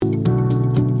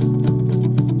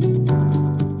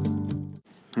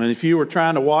And if you were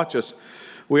trying to watch us,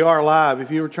 we are live.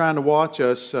 If you were trying to watch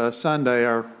us Sunday,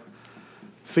 our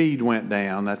feed went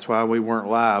down. That's why we weren't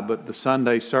live. But the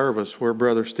Sunday service where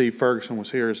Brother Steve Ferguson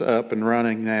was here is up and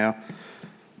running now.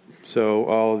 So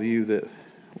all of you that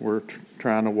were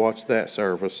trying to watch that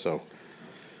service. So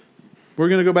we're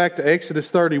going to go back to Exodus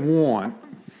 31.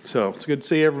 So it's good to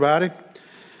see everybody.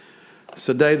 It's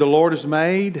the day the Lord has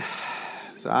made.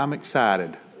 So I'm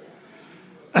excited.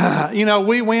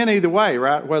 We win either way,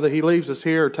 right? Whether He leaves us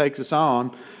here or takes us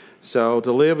on. So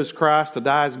to live is Christ, to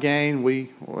die is gain.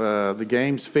 The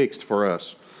game's fixed for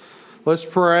us. Let's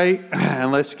pray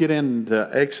and let's get into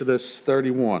Exodus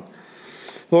 31.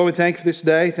 Lord, we thank you for this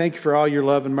day. Thank you for all your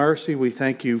love and mercy. We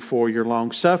thank you for your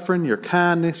long suffering, your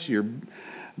kindness, your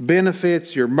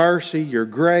benefits, your mercy, your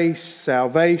grace,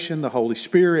 salvation, the Holy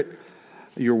Spirit,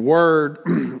 your word,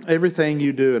 everything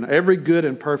you do, and every good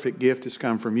and perfect gift has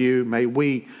come from you. May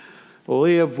we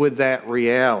live with that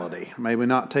reality. May we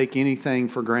not take anything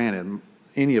for granted,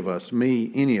 any of us, me,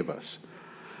 any of us.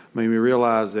 May we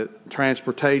realize that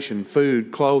transportation,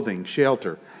 food, clothing,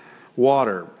 shelter,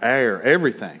 water, air,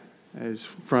 everything is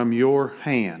from your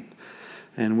hand.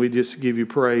 And we just give you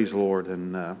praise, Lord,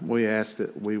 and we ask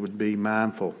that we would be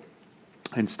mindful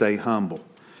and stay humble.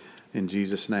 In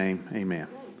Jesus' name, amen.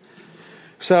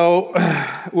 So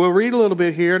we'll read a little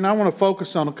bit here, and I want to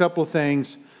focus on a couple of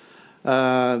things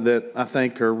that I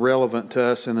think are relevant to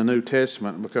us in the New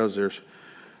Testament because there's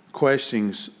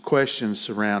questions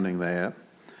surrounding that.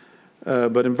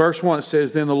 But in verse 1 it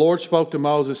says, Then the Lord spoke to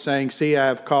Moses, saying, See, I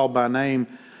have called by name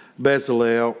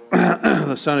Bezalel,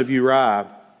 the son of Uriah,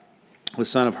 the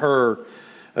son of Hur,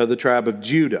 of the tribe of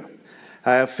Judah.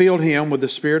 I have filled him with the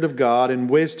Spirit of God in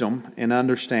wisdom, in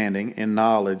understanding, in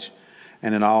knowledge,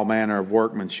 and in all manner of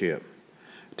workmanship,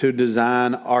 to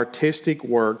design artistic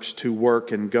works, to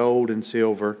work in gold and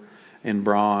silver, in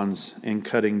bronze, in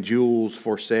cutting jewels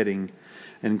for setting,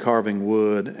 in carving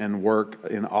wood, and work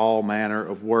in all manner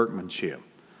of workmanship.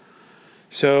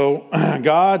 So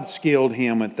God skilled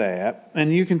him at that,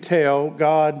 and you can tell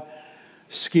God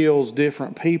skills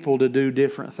different people to do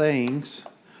different things.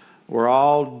 We're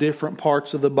all different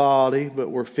parts of the body, but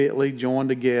we're fitly joined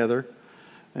together.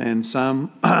 And some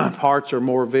parts are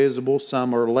more visible,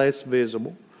 some are less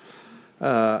visible.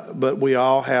 But we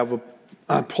all have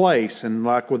a place. And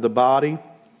like with the body,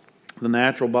 the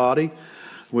natural body,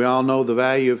 we all know the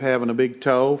value of having a big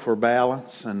toe for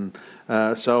balance. And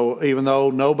so even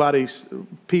though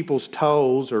people's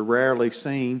toes are rarely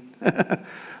seen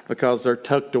because they're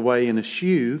tucked away in a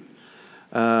shoe,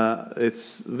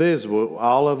 it's visible.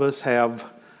 All of us have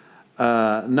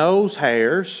nose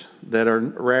hairs that are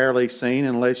rarely seen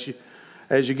unless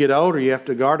as you get older, you have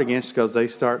to guard against because they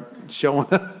start showing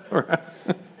up. Right?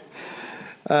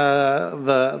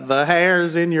 The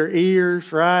hairs in your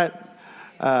ears, right?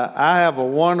 I have a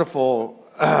wonderful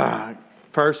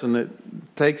person that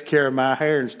takes care of my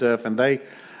hair and stuff, and they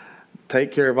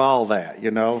take care of all that,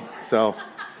 So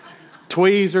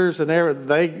tweezers and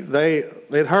everything,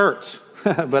 it hurts,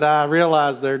 but I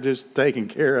realize they're just taking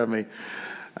care of me.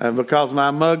 Because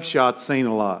my mug shot's seen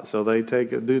a lot, so they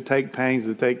do take pains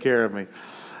to take care of me.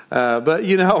 But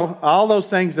all those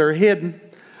things that are hidden,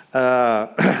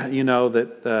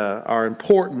 that are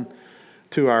important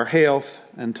to our health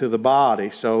and to the body.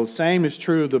 So same is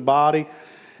true of the body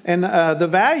and the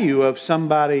value of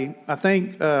somebody. I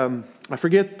think I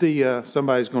forget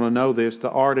somebody's going to know this. The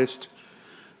artist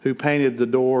who painted the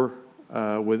door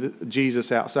with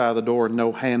Jesus outside the door and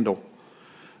no handle,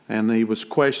 and he was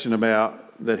questioned about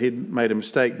that he'd made a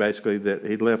mistake, basically, that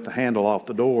he'd left the handle off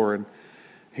the door. And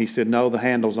he said, no, the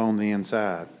handle's on the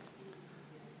inside.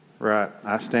 Right.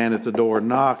 I stand at the door and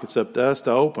knock. It's up to us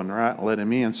to open, right, and let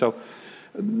him in. So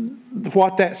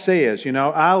what that says,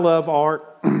 I love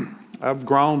art. I've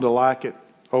grown to like it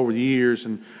over the years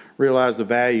and realize the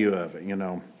value of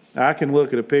it, I can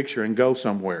look at a picture and go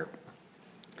somewhere.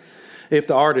 If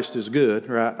the artist is good,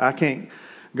 right? I can't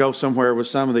go somewhere with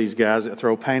some of these guys that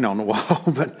throw paint on the wall,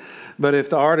 but if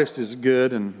the artist is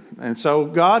good, and so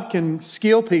God can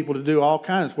skill people to do all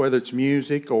kinds, whether it's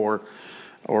music or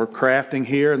crafting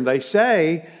here. And they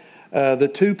say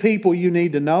the two people you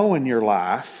need to know in your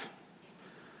life,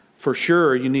 for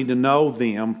sure you need to know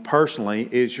them personally,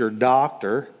 is your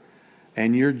doctor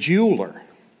and your jeweler.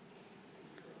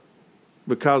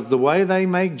 Because the way they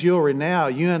make jewelry now,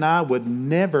 you and I would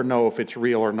never know if it's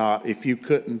real or not if you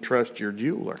couldn't trust your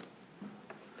jeweler.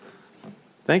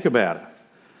 Think about it.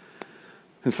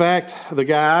 In fact, the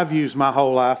guy I've used my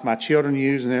whole life, my children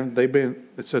use, and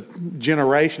it's a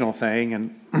generational thing,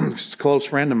 and it's a close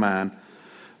friend of mine.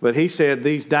 But he said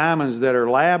these diamonds that are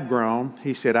lab grown,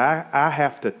 he said, I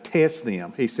have to test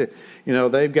them. He said,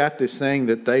 they've got this thing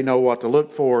that they know what to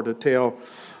look for to tell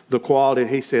the quality.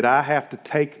 He said, I have to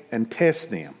take and test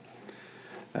them.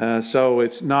 So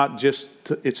it's not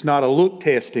a look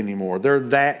test anymore. They're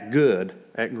that good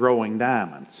at growing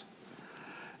diamonds.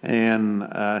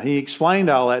 And he explained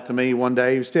all that to me one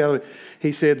day.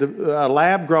 He said a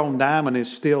lab-grown diamond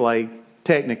is still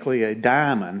technically a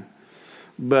diamond,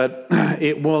 but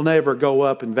it will never go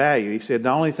up in value. He said the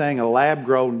only thing a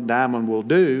lab-grown diamond will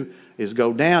do is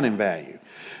go down in value.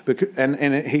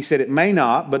 And he said it may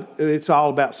not, but it's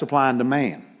all about supply and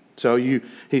demand. So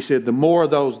he said the more of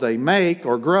those they make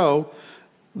or grow,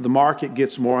 the market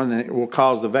gets more, and then it will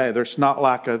cause the value. There's not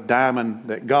like a diamond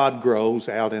that God grows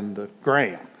out in the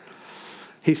ground.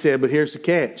 He said, but here's the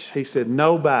catch. He said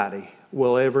nobody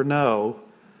will ever know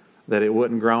that it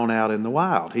wasn't grown out in the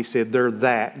wild. He said they're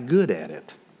that good at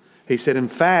it. He said, in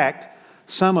fact,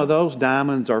 some of those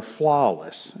diamonds are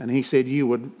flawless. And he said you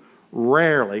would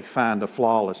rarely find a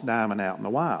flawless diamond out in the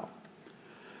wild.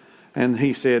 And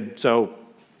he said, so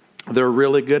they're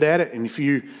really good at it. And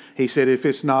he said, if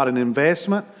it's not an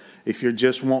investment, if you're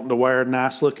just wanting to wear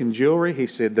nice looking jewelry, he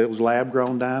said those lab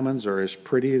grown diamonds are as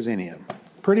pretty as any of them.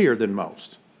 Prettier than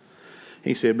most.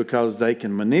 He said, because they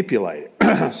can manipulate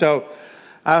it. So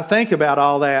I think about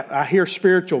all that. I hear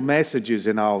spiritual messages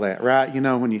in all that, right?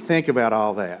 When you think about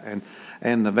all that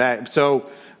and the value.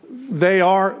 So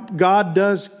God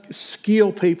does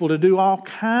skill people to do all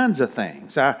kinds of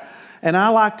things. And I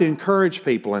like to encourage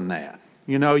people in that.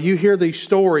 You hear these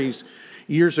stories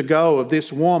years ago of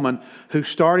this woman who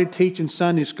started teaching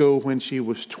Sunday school when she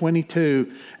was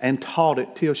 22 and taught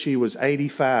it till she was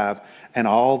 85, and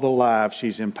all the lives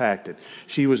she's impacted.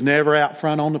 She was never out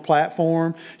front on the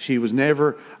platform. She was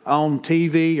never on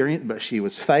TV or anything, but she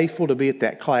was faithful to be at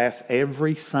that class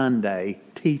every Sunday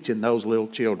teaching those little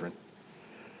children.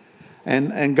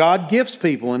 And God gifts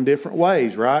people in different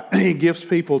ways, right? He gifts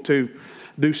people to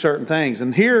do certain things.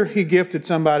 And here He gifted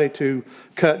somebody to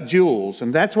cut jewels.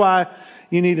 And that's why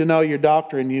you need to know your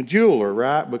doctor and your jeweler,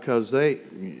 right? Because they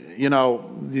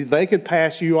could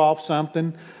pass you off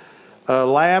something. A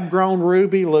lab-grown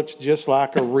ruby looks just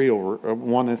like a real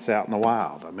one that's out in the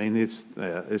wild. I mean,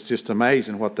 it's just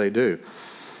amazing what they do.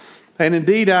 And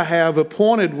indeed, I have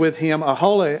appointed with him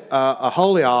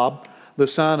Aholiab, the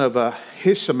son of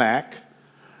Ahisamach,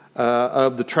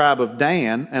 of the tribe of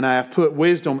Dan, and I have put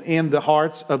wisdom in the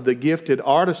hearts of the gifted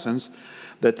artisans,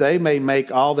 that they may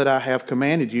make all that I have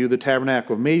commanded you, the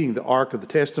tabernacle of meeting, the ark of the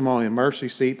testimony and mercy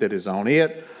seat that is on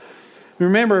it.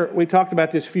 Remember, we talked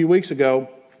about this a few weeks ago,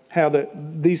 how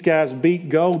these guys beat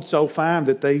gold so fine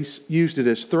that they used it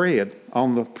as thread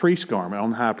on the priest garment, on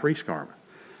the high priest garment.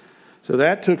 So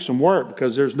that took some work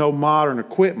because there's no modern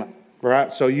equipment,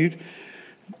 right? So it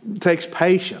takes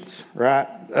patience, right?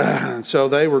 So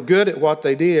they were good at what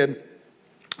they did.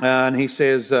 And he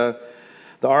says, the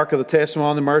ark of the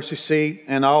testimony, the mercy seat,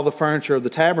 and all the furniture of the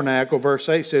tabernacle. Verse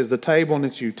 8 says, the table and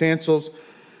its utensils,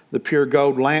 the pure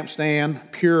gold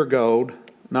lampstand, pure gold,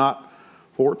 not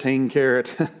 14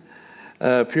 karat,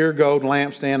 pure gold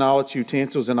lampstand, all its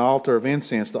utensils, and altar of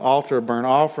incense, the altar of burnt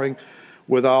offering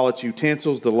with all its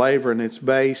utensils, the laver and its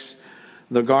base,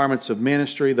 the garments of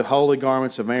ministry, the holy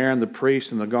garments of Aaron, the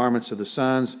priest, and the garments of the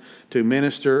sons to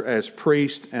minister as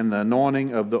priest, and the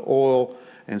anointing of the oil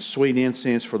and sweet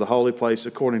incense for the holy place,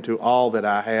 according to all that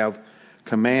I have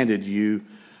commanded you,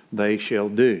 they shall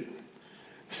do.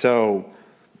 So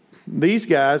these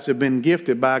guys have been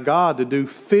gifted by God to do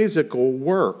physical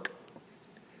work.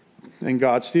 And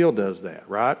God still does that,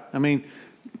 right? I mean,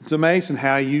 it's amazing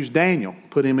how He used Daniel,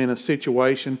 put him in a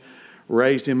situation,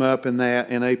 raised him up in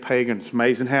a pagan. It's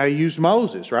amazing how He used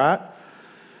Moses, right?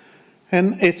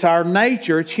 And it's our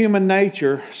nature, it's human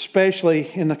nature,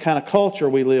 especially in the kind of culture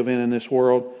we live in this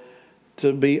world,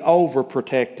 to be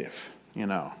overprotective,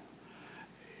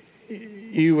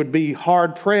 You would be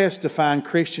hard-pressed to find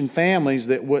Christian families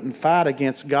that wouldn't fight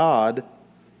against God.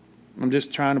 I'm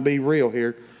just trying to be real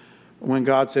here. When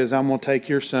God says, I'm going to take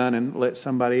your son and let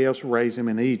somebody else raise him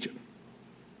in Egypt.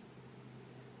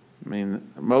 I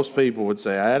mean, most people would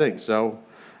say, I think so.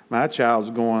 My child's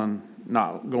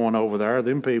not going over there.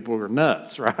 Them people are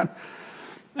nuts, right?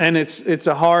 And it's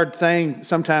a hard thing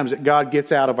sometimes that God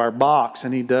gets out of our box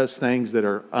and He does things that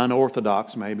are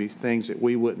unorthodox, maybe things that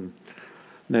we wouldn't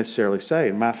necessarily say.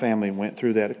 And my family went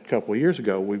through that a couple of years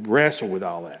ago. We wrestled with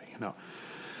all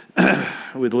that,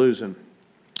 with losing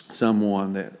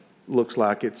someone that looks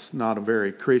like it's not a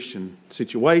very Christian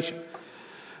situation.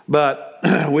 But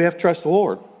we have to trust the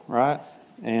Lord, right?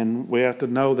 And we have to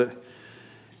know that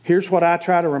here's what I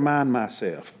try to remind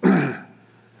myself.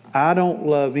 I don't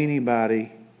love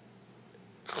anybody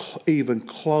even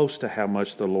close to how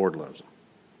much the Lord loves them.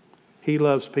 He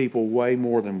loves people way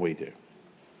more than we do.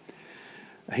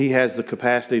 He has the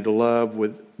capacity to love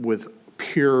with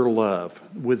pure love,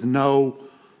 with no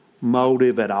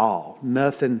motive at all,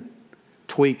 nothing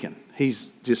tweaking.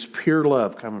 He's just pure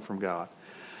love coming from God.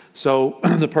 So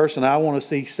the person I want to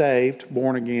see saved,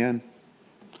 born again,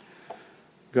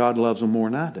 God loves them more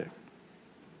than I do.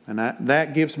 And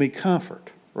that gives me comfort,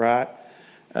 right?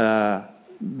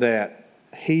 That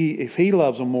if He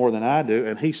loves them more than I do,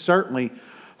 and He's certainly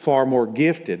far more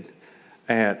gifted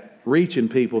at reaching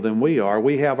people than we are.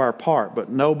 We have our part, but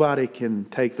nobody can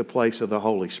take the place of the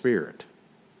Holy Spirit.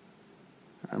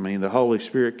 I mean, the Holy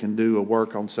Spirit can do a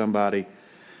work on somebody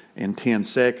in 10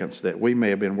 seconds that we may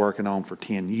have been working on for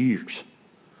 10 years.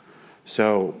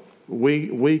 So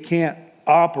we can't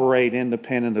operate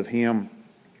independent of Him,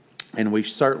 and we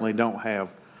certainly don't have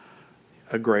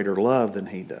a greater love than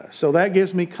He does. So that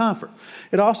gives me comfort.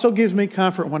 It also gives me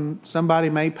comfort when somebody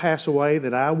may pass away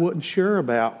that I wasn't sure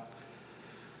about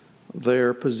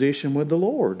their position with the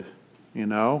Lord,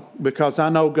 because I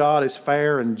know God is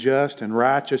fair and just and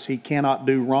righteous. He cannot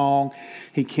do wrong.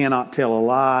 He cannot tell a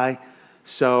lie.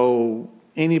 So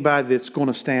anybody that's going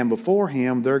to stand before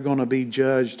Him, they're going to be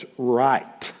judged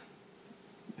right.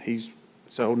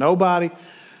 So nobody,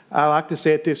 I like to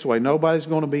say it this way, nobody's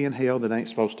going to be in hell that ain't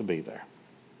supposed to be there.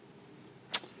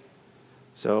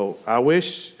 So I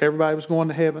wish everybody was going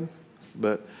to heaven,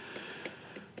 but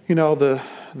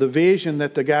the vision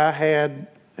that the guy had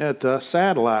at the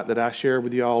satellite that I shared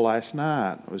with you all last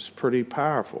night was pretty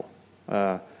powerful.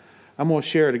 I'm going to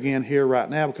share it again here right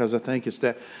now because I think it's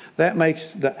that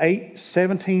makes the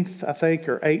 17th, I think,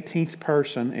 or 18th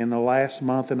person in the last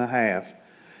month and a half,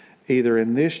 either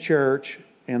in this church,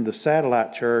 in the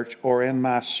satellite church, or in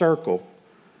my circle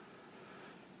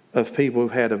of people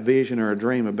who've had a vision or a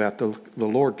dream about the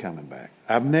Lord coming back.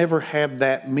 I've never had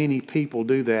that many people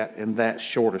do that in that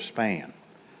short a span.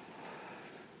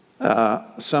 A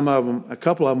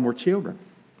couple of them were children.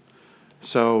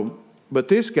 So, but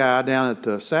this guy down at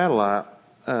the satellite,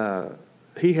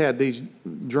 he had these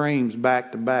dreams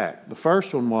back to back. The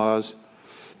first one was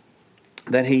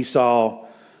that he saw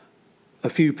a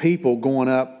few people going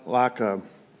up like a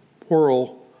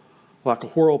whirlpool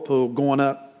going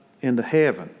up into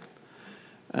heaven,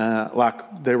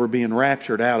 like they were being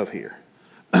raptured out of here.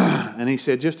 And he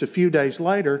said just a few days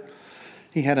later,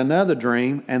 he had another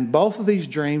dream, and both of these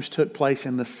dreams took place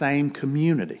in the same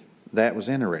community. That was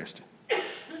interesting.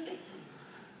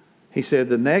 He said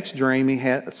the next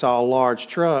dream saw a large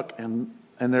truck, and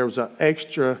there was an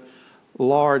extra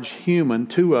large human,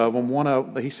 two of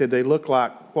them. He said they looked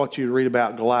like what you read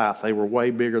about Goliath. They were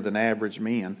way bigger than average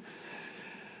men.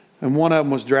 And one of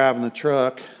them was driving the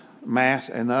truck,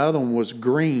 and the other one was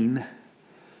green,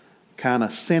 kind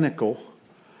of cynical.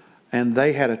 And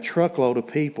they had a truckload of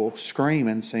people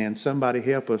screaming, saying, "Somebody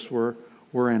help us,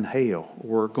 we're in hell.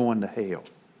 We're going to hell."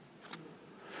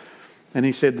 And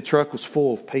he said the truck was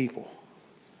full of people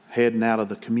heading out of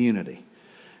the community.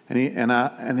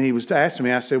 And he was asking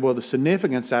me, I said, well, the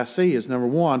significance I see is, number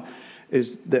one,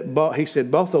 is that he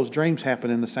said both those dreams happen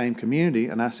in the same community.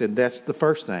 And I said, that's the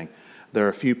first thing. There are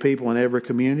a few people in every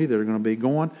community that are going to be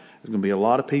going. There's going to be a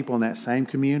lot of people in that same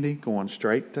community going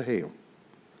straight to hell.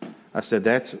 I said,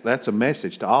 that's a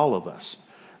message to all of us,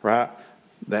 right?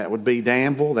 That would be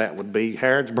Danville, that would be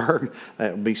Harrodsburg,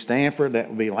 that would be Stanford, that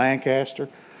would be Lancaster,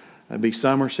 that would be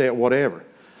Somerset, whatever.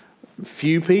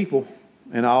 Few people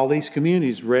in all these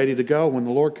communities ready to go when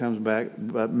the Lord comes back,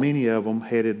 but many of them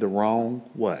headed the wrong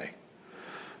way.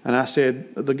 And I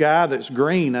said, the guy that's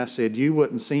green, I said, you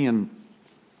wouldn't see him,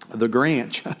 the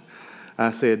Grinch.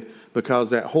 I said, because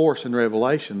that horse in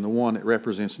Revelation, the one that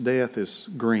represents death, is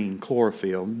green,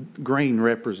 chlorophyll. Green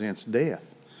represents death.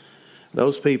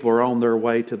 Those people are on their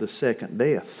way to the second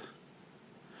death.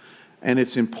 And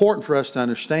it's important for us to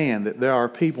understand that there are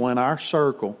people in our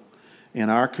circle, in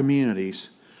our communities,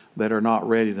 that are not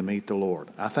ready to meet the Lord.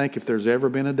 I think if there's ever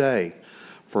been a day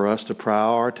for us to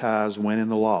prioritize winning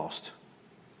the lost,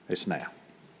 it's now.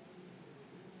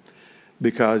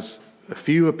 Because a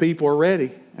few people are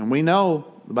ready, and we know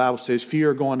the Bible says few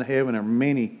are going to heaven and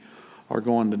many are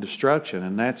going to destruction.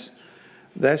 And that's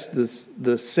the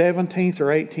 17th or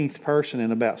 18th person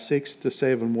in about 6 to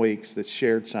 7 weeks that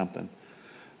shared something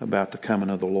about the coming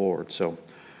of the Lord. So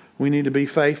we need to be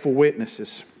faithful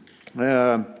witnesses.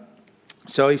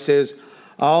 So he says,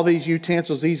 all these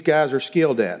utensils these guys are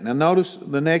skilled at. Now notice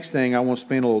the next thing I want to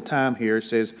spend a little time here. It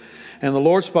says, and the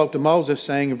Lord spoke to Moses,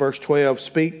 saying in verse 12,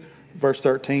 verse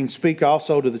 13, speak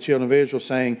also to the children of Israel,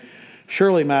 saying,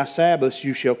 Surely my Sabbaths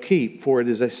you shall keep, for it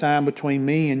is a sign between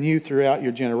me and you throughout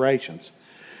your generations,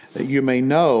 that you may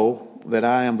know that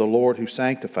I am the Lord who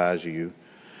sanctifies you.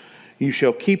 You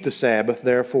shall keep the Sabbath,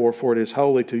 therefore, for it is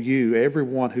holy to you.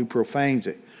 Everyone who profanes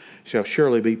it shall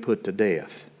surely be put to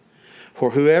death.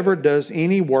 For whoever does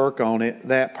any work on it,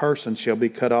 that person shall be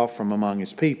cut off from among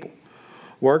his people.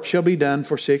 Work shall be done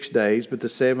for 6 days, but the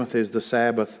seventh is the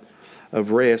Sabbath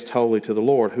of rest, holy to the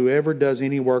Lord. Whoever does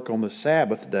any work on the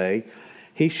Sabbath day,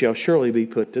 he shall surely be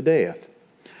put to death.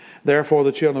 Therefore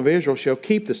the children of Israel shall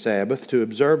keep the Sabbath, to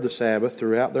observe the Sabbath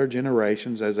throughout their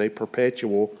generations as a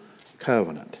perpetual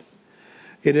covenant.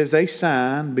 It is a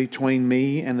sign between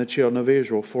me and the children of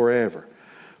Israel forever.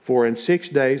 For in 6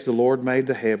 days the Lord made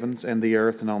the heavens and the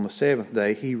earth, and on the seventh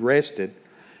day he rested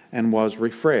and was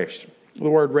refreshed. The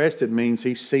word rested means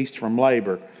he ceased from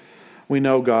labor. We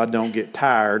know God don't get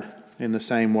tired in the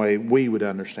same way we would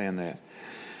understand that.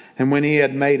 And when he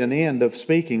had made an end of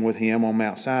speaking with him on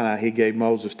Mount Sinai, he gave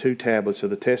Moses 2 tablets of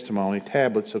the testimony,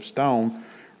 tablets of stone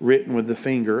written with the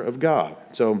finger of God.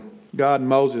 So God and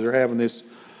Moses are having this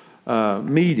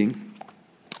meeting.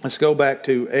 Let's go back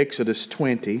to Exodus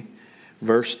 20,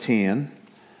 verse 10,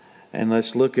 and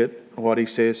let's look at what he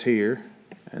says here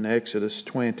in Exodus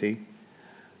 20.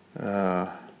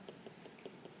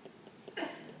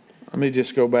 Let me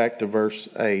just go back to verse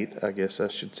 8, I guess I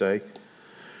should say.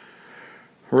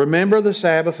 Remember the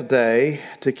Sabbath day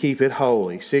to keep it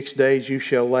holy. 6 days you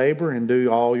shall labor and do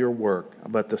all your work.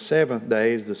 But the seventh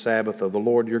day is the Sabbath of the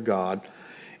Lord your God.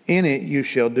 In it you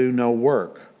shall do no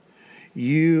work.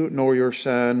 You, nor your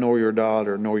son, nor your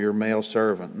daughter, nor your male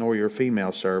servant, nor your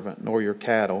female servant, nor your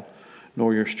cattle,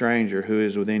 nor your stranger who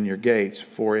is within your gates.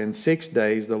 For in 6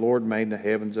 days the Lord made the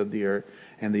heavens of the earth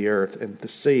and the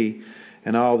sea,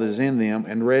 and all that is in them,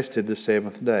 and rested the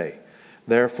seventh day.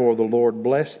 Therefore the Lord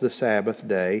blessed the Sabbath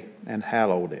day and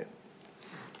hallowed it.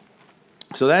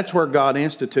 So that's where God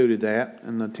instituted that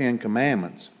in the 10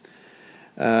 Commandments.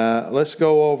 Let's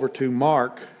go over to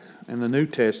Mark in the New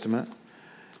Testament,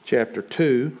 chapter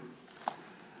 2.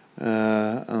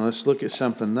 And let's look at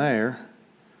something there.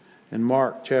 In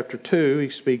Mark chapter 2, he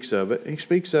speaks of it. He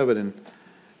speaks of it in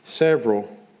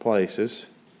several places.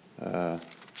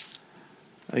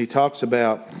 He talks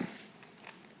about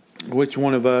which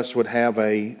one of us would have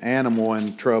an animal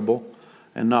in trouble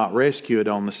and not rescue it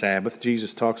on the Sabbath.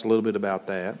 Jesus talks a little bit about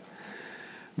that.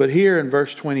 But here in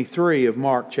verse 23 of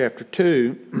Mark chapter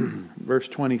 2, verse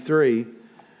 23,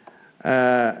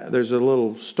 there's a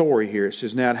little story here. It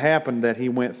says, Now it happened that he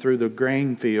went through the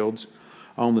grain fields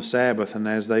on the Sabbath, and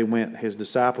as they went, his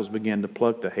disciples began to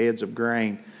pluck the heads of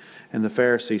grain. And the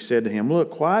Pharisees said to him,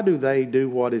 Look, why do they do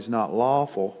what is not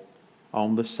lawful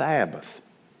on the Sabbath?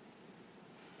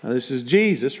 Now, this is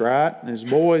Jesus, right? And his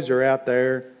boys are out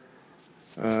there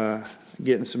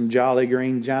getting some Jolly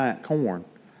Green Giant corn.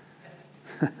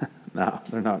 No,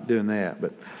 they're not doing that.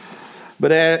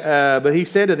 But he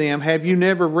said to them, Have you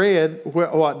never read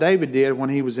what David did when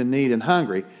he was in need and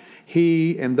hungry?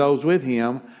 He and those with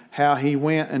him, how he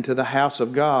went into the house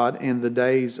of God in the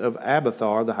days of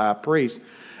Abiathar the high priest,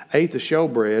 ate the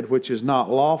showbread, which is not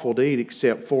lawful to eat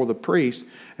except for the priest,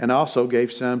 and also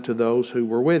gave some to those who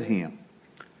were with him.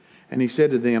 And he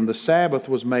said to them, The Sabbath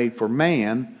was made for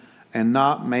man, and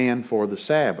not man for the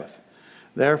Sabbath.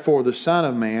 Therefore the Son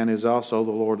of Man is also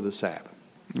the Lord of the Sabbath.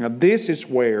 Now this is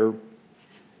where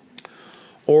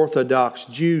Orthodox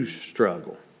Jews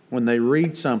struggle when they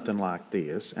read something like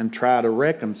this and try to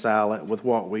reconcile it with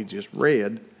what we just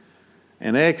read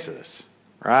in Exodus,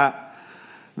 right?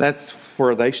 That's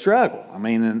where they struggle. I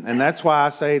mean, and that's why I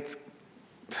say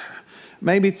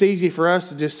maybe it's easy for us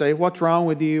to just say, what's wrong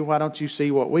with you? Why don't you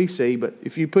see what we see? But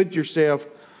if you put yourself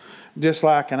just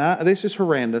like, this is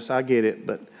horrendous, I get it,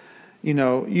 but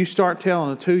you start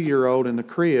telling a 2-year-old in the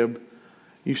crib,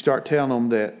 you start telling them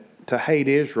that to hate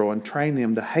Israel and train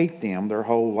them to hate them their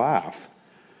whole life.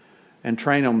 And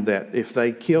train them that if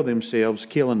they kill themselves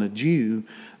killing a Jew,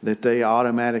 that they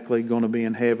automatically going to be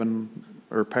in heaven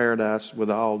or paradise with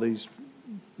all these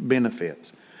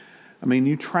benefits. I mean,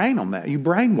 you train them that. You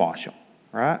brainwash them,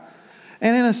 right?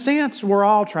 And in a sense, we're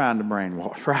all trying to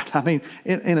brainwash, right? I mean,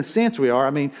 in a sense we are.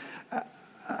 I mean,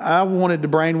 I wanted to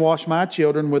brainwash my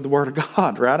children with the Word of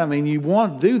God, right? I mean, you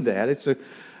want to do that.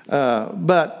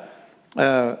 But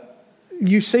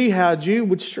you see how a Jew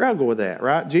would struggle with that,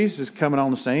 right? Jesus is coming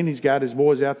on the scene. He's got his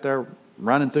boys out there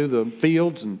running through the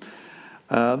fields, and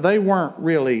they weren't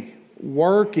really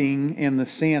working in the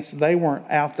sense they weren't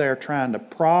out there trying to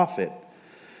profit.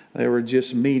 They were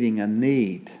just meeting a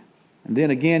need. And then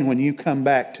again, when you come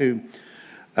back to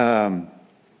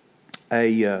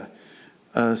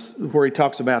where he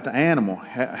talks about the animal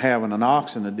having an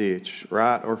ox in the ditch,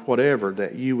 right, or whatever,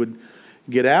 that you would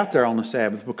get out there on the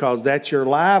Sabbath because that's your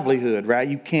livelihood, right?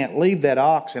 You can't leave that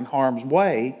ox in harm's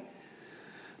way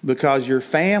because your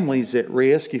family's at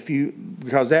risk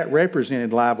because that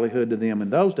represented livelihood to them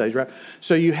in those days, right?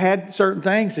 So you had certain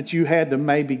things that you had to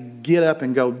maybe get up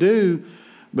and go do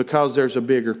because there's a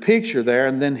bigger picture there.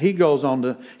 And then he goes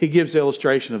on he gives the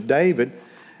illustration of David,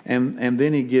 and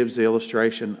then he gives the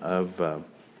illustration of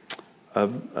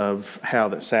how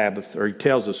that Sabbath, or he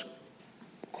tells us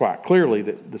quite clearly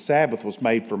that the Sabbath was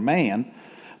made for man,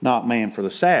 not man for the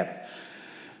Sabbath.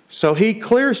 So he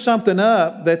clears something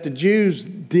up that the Jews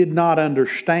did not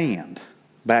understand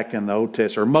back in the Old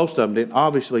Testament, or most of them didn't.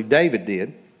 Obviously David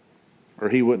did, or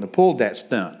he wouldn't have pulled that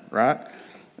stunt, right?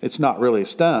 It's not really a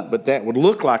stunt, but that would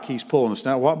look like he's pulling a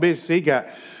stunt. What business he got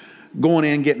going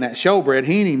in and getting that showbread?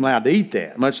 He ain't even allowed to eat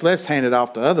that, much less hand it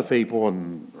off to other people.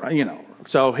 And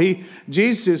so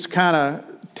Jesus is kind of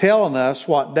telling us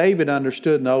what David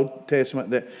understood in the Old Testament,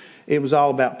 that it was all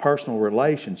about personal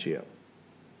relationship.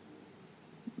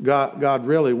 God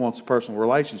really wants a personal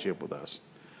relationship with us.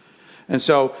 And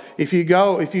so if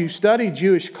you study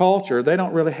Jewish culture, they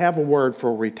don't really have a word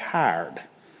for retired.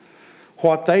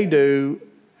 What they do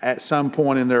at some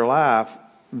point in their life,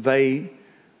 they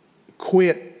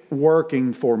quit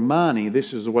working for money.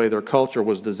 This is the way their culture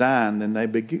was designed, and they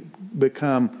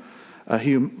become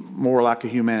more like a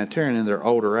humanitarian in their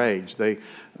older age.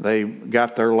 They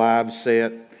got their lives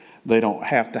set. They don't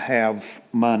have to have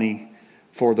money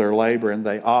for their labor, and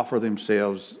they offer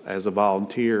themselves as a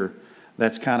volunteer.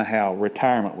 That's kind of how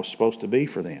retirement was supposed to be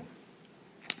for them.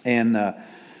 And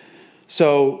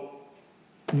so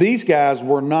these guys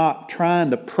were not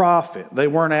trying to profit. They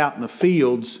weren't out in the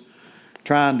fields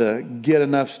trying to get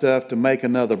enough stuff to make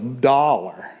another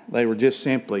dollar. They were just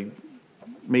simply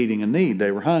meeting a need.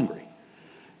 They were hungry.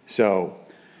 So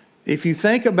if you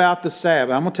think about the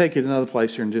Sabbath, I'm going to take you to another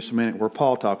place here in just a minute where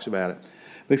Paul talks about it.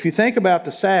 But if you think about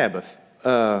the Sabbath,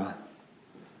 the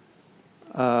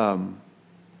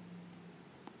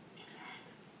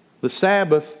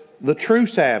Sabbath, the true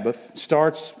Sabbath,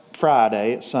 starts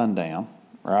Friday at sundown,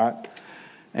 right,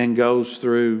 and goes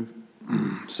through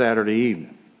Saturday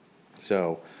evening.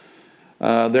 So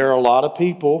there are a lot of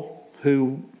people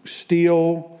who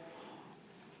still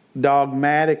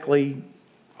dogmatically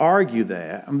argue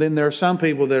that. And then there are some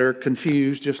people that are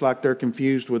confused, just like they're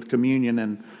confused with communion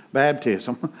and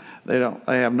baptism. They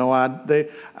have no idea.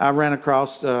 I ran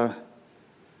across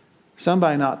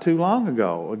somebody not too long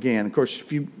ago. Again, of course,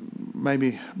 if you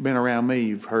maybe been around me,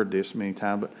 you've heard this many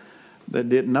times, but they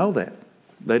didn't know that.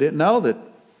 They didn't know that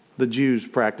the Jews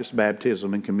practiced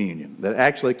baptism and communion. That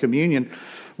actually communion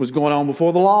was going on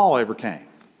before the law ever came.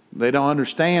 They don't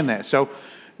understand that. So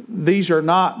these are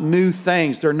not new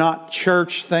things. They're not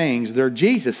church things. They're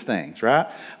Jesus things, right?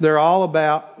 They're all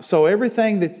about, so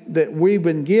everything that we've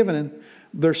been given,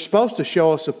 they're supposed to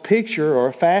show us a picture or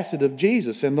a facet of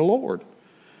Jesus and the Lord.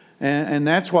 And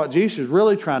that's what Jesus is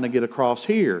really trying to get across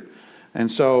here. And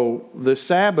so the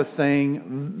Sabbath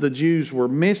thing, the Jews were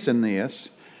missing this.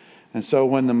 And so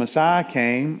when the Messiah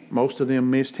came, most of them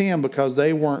missed him because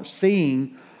they weren't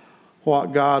seeing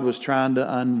what God was trying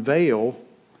to unveil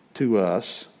to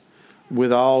us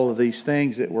with all of these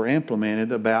things that were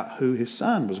implemented about who his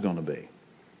son was going to be.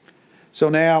 So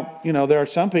now, there are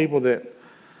some people that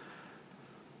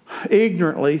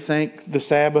ignorantly think the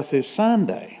Sabbath is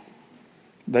Sunday.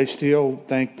 They still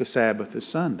think the Sabbath is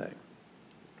Sunday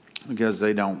because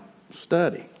they don't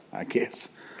study, I guess.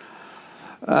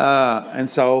 And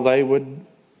so they would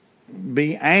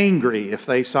be angry if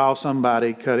they saw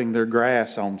somebody cutting their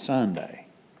grass on Sunday,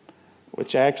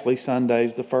 which actually Sunday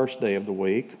is the first day of the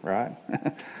week, right?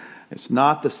 It's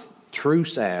not the true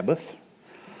Sabbath.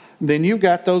 Then you've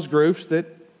got those groups that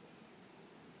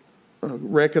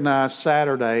recognize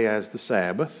Saturday as the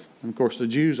Sabbath. And of course, the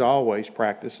Jews always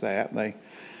practice that. They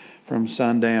from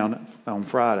sundown on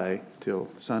Friday till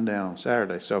sundown on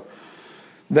Saturday. So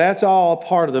that's all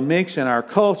part of the mix in our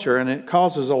culture, and it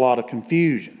causes a lot of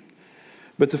confusion.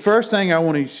 But the first thing I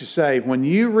want you to say, when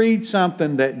you read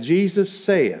something that Jesus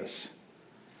says,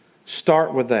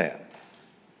 start with that.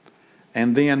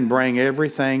 And then bring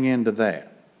everything into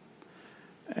that.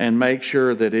 And make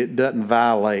sure that it doesn't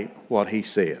violate what he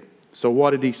said. So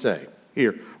what did he say?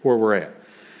 Here, where we're at.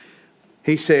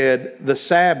 He said, the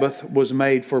Sabbath was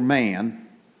made for man,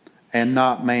 and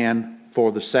not man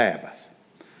for the Sabbath.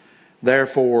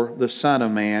 Therefore, the Son of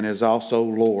Man is also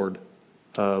Lord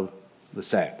of the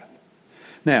Sabbath.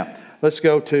 Now, let's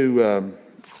go to,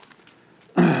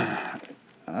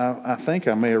 I think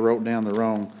I may have wrote down the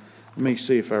wrong Let me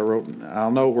see if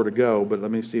I'll know where to go, but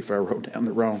let me see if I wrote down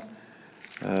the wrong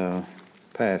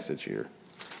passage here.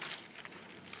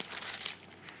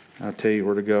 I'll tell you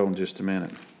where to go in just a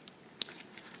minute.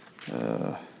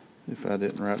 If I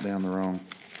didn't write down the wrong.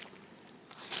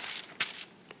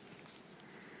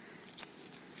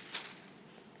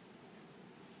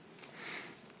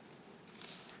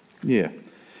 Yeah.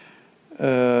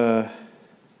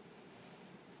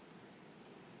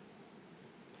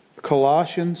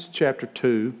 Colossians chapter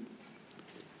 2.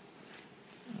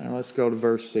 Now let's go to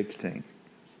verse 16.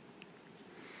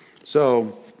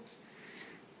 So,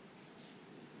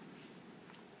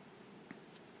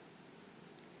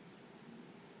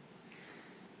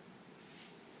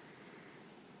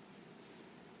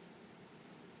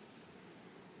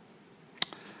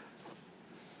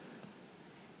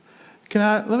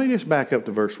 let me just back up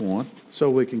to verse 1 so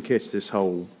we can catch this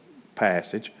whole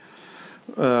passage.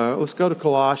 Let's go to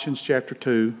Colossians chapter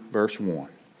 2, verse 1.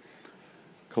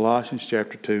 Colossians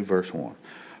chapter 2, verse 1.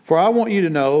 For I want you to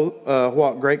know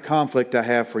what great conflict I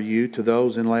have for you to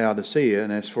those in Laodicea,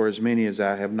 and as for as many as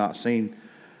I have not seen,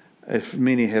 if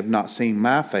many have not seen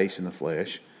my face in the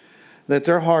flesh, that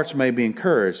their hearts may be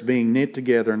encouraged, being knit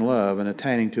together in love, and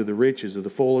attaining to the riches of the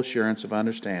full assurance of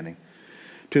understanding,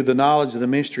 to the knowledge of the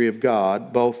mystery of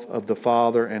God, both of the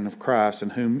Father and of Christ,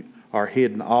 in whom are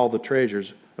hidden all the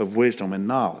treasures of wisdom and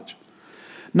knowledge.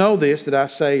 Know this, that I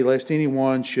say, lest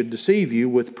anyone should deceive you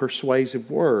with persuasive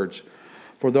words.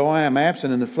 For though I am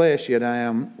absent in the flesh, yet I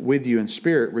am with you in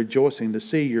spirit, rejoicing to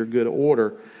see your good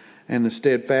order and the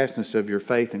steadfastness of your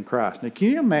faith in Christ. Now, can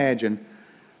you imagine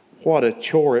what a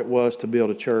chore it was to build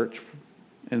a church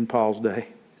in Paul's day?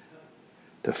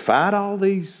 To fight all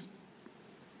this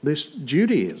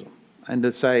Judaism and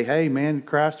to say, hey man,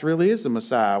 Christ really is the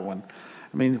Messiah one.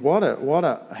 I mean,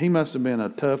 he must have been a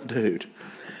tough dude.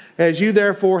 As you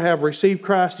therefore have received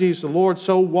Christ Jesus the Lord,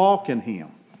 so walk in Him.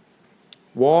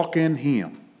 Walk in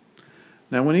Him.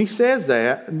 Now when he says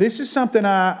that, this is something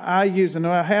I use, and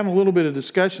I have a little bit of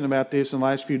discussion about this in the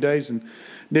last few days in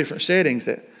different settings.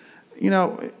 That,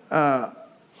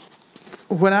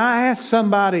 when I ask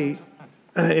somebody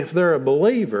if they're a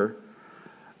believer,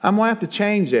 I'm going to have to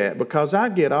change that because I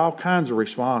get all kinds of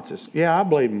responses. Yeah, I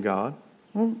believe in God.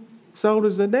 Well, so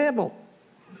does the devil.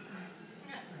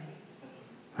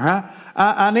 Right?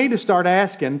 I need to start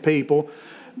asking people,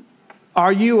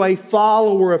 are you a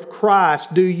follower of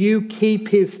Christ? Do you keep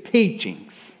His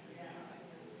teachings?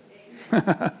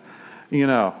 Are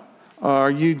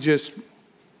you just,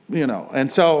 and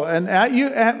so, and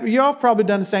you all probably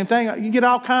done the same thing. You get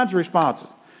all kinds of responses,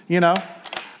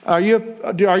 Are you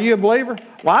a believer?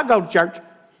 Well, I go to church.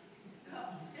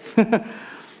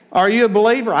 Are you a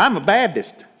believer? I'm a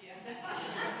Baptist.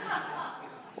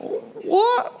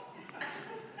 What?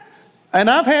 And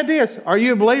I've had this. Are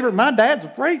you a believer? My dad's a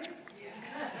preacher.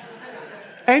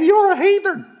 And you're a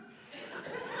heathen.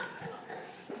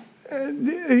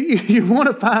 You want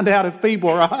to find out if people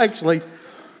are actually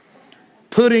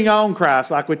putting on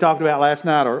Christ, like we talked about last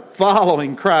night, or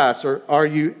following Christ, or are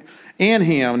you in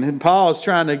Him? And Paul is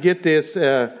trying to get this,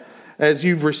 as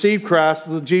you've received Christ,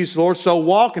 Jesus Lord, so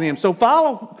walk in Him. So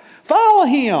follow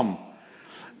Him.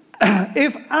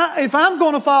 If I'm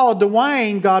going to follow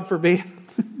Dwayne, God forbid,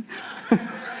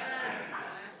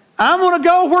 I'm going to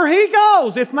go where he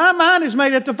goes. If my mind is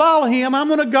made up to follow him, I'm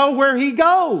going to go where he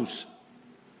goes.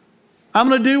 I'm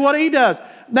going to do what he does.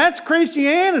 That's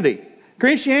Christianity.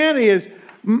 Christianity is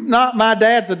not my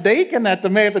dad's a deacon at the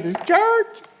Methodist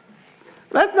Church.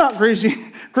 That's not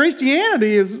Christianity.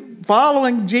 Christianity is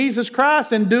following Jesus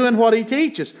Christ and doing what He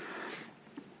teaches.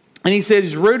 And he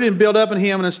says, rooted and built up in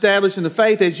Him and established in the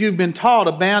faith as you've been taught,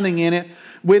 abounding in it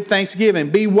with thanksgiving.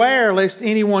 Beware lest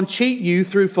anyone cheat you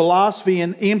through philosophy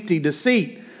and empty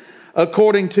deceit,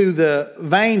 according to the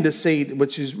vain deceit,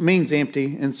 which means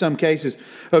empty in some cases,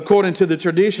 according to the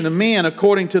tradition of men,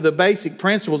 according to the basic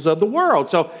principles of the world.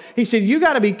 So he said, you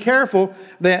got to be careful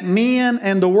that men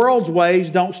and the world's ways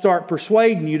don't start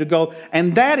persuading you to go.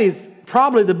 And that is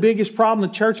probably the biggest problem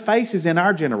the church faces in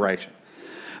our generation.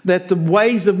 That the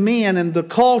ways of men and the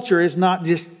culture is not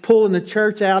just pulling the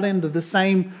church out into the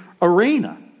same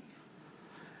arena.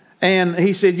 And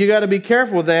he said, you got to be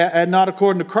careful with that and not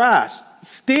according to Christ.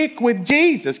 Stick with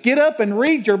Jesus. Get up and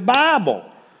read your Bible.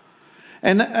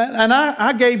 And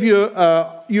I gave you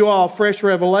all fresh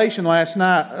revelation last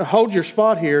night. Hold your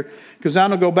spot here because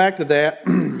I'm going to go back to that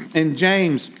in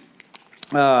James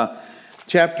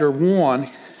chapter 1.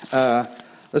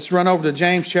 Let's run over to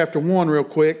James chapter 1 real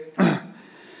quick.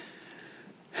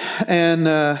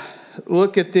 And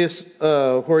look at this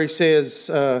where he says,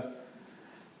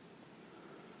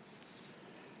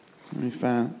 Let me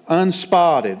find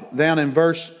unspotted down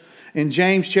in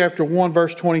James chapter 1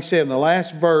 verse 27, the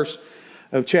last verse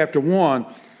of chapter 1.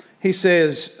 He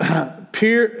says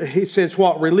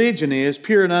what religion is,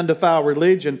 pure and undefiled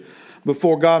religion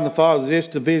before God and the Father is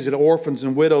to visit orphans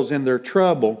and widows in their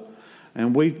trouble.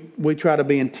 And we try to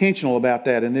be intentional about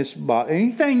that in this Bible.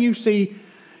 Anything you see,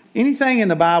 anything in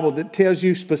the Bible that tells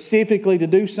you specifically to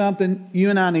do something, you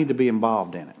and I need to be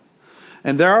involved in it.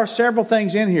 And there are several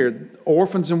things in here.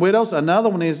 Orphans and widows. Another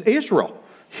one is Israel.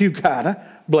 You got to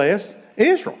bless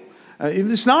Israel.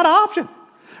 It's not an option.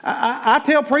 I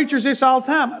tell preachers this all the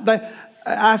time.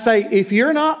 I say, if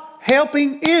you're not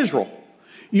helping Israel,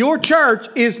 your church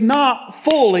is not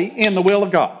fully in the will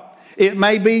of God. It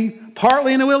may be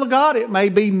partly in the will of God. It may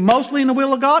be mostly in the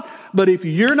will of God. But if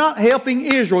you're not helping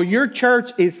Israel, your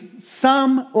church is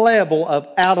some level of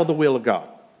out of the will of God.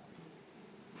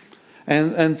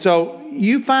 And so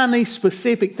you find these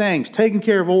specific things, taking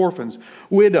care of orphans,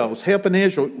 widows, helping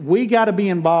Israel. We got to be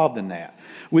involved in that.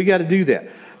 We got to do that.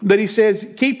 But he says,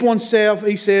 keep oneself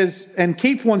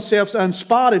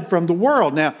unspotted from the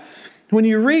world. Now, when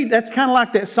you read, that's kind of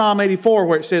like that Psalm 84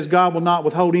 where it says, God will not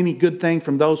withhold any good thing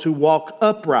from those who walk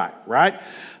upright, right?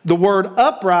 The word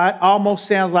upright almost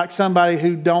sounds like somebody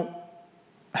who don't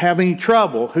have any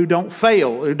trouble, who don't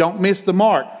fail, who don't miss the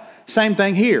mark. Same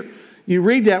thing here. You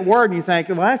read that word and you think,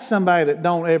 well, that's somebody that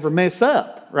don't ever mess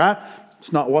up, right?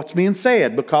 It's not what's being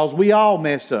said, because we all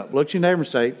mess up. Look at your neighbor and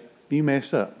say, you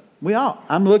mess up. We all.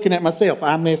 I'm looking at myself.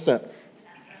 I mess up.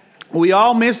 We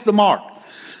all miss the mark.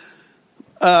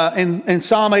 In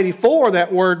Psalm 84,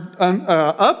 that word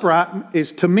upright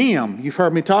is tamim. You've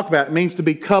heard me talk about it. It means to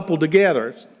be coupled together.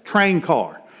 It's a train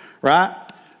car, right?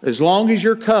 As long as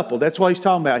you're coupled, that's what he's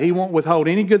talking about. He won't withhold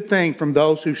any good thing from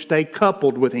those who stay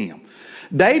coupled with him.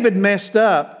 David messed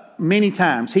up many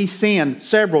times. He sinned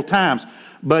several times,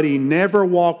 but he never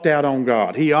walked out on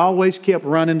God. He always kept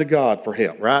running to God for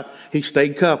help, right? He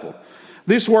stayed coupled.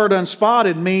 This word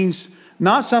unspotted means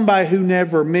not somebody who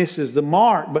never misses the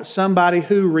mark, but somebody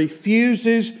who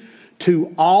refuses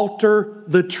to alter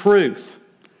the truth.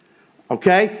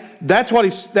 Okay? That's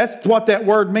what that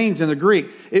word means in the Greek.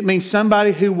 It means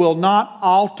somebody who will not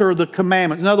alter the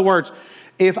commandments. In other words,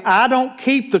 if I don't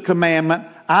keep the commandment,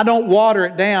 I don't water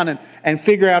it down and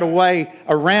figure out a way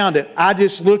around it. I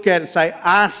just look at it and say,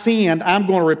 I sinned, I'm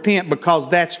going to repent because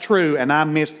that's true, and I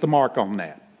missed the mark on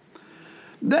that.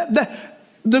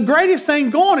 The greatest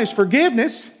thing going is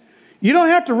forgiveness. You don't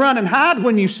have to run and hide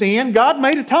when you sin. God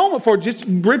made atonement for it. Just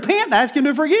repent and ask Him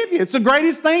to forgive you. It's the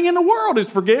greatest thing in the world is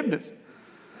forgiveness.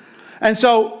 And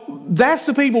so that's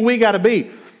the people we got to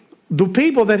be. The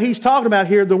people that he's talking about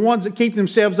here, the ones that keep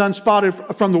themselves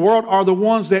unspotted from the world, are the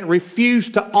ones that refuse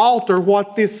to alter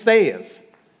what this says.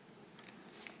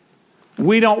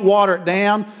 We don't water it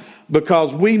down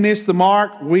because we miss the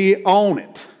mark. We own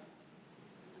it.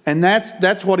 And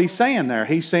that's what he's saying there.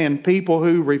 He's saying people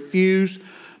who refuse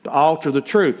to alter the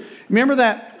truth. Remember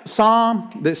that psalm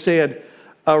that said,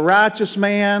 a righteous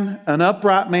man, an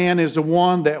upright man is the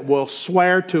one that will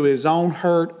swear to his own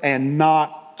hurt and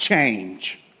not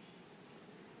change.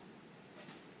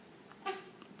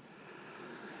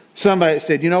 Somebody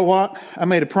said, you know what? I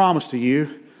made a promise to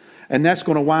you, and that's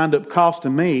going to wind up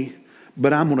costing me,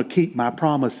 but I'm going to keep my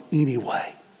promise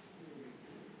anyway.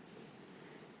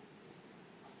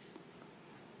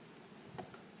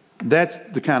 That's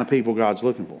the kind of people God's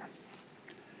looking for.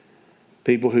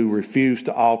 People who refuse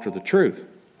to alter the truth.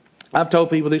 I've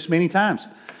told people this many times.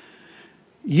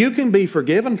 You can be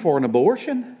forgiven for an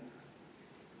abortion,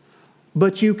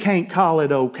 but you can't call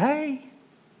it okay.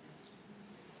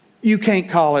 You can't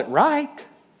call it right.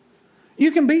 You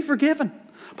can be forgiven.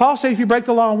 Paul said if you break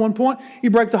the law on one point,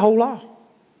 you break the whole law.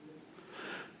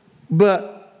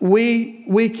 But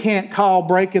we can't call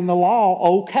breaking the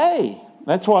law okay.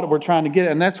 That's what we're trying to get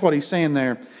at, and that's what he's saying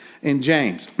there in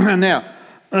James. Now,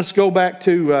 let's go back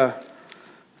to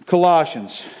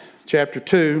Colossians chapter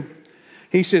 2.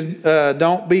 He says,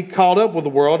 don't be caught up with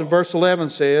the world. And verse 11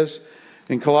 says,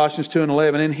 in Colossians 2 and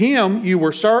 11, in him you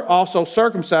were also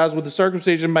circumcised with the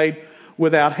circumcision made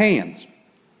without hands.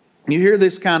 You hear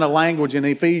this kind of language in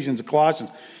Ephesians and Colossians.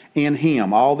 In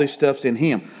him. All this stuff's in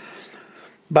him.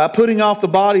 By putting off the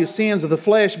body of sins of the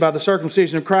flesh by the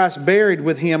circumcision of Christ, buried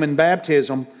with him in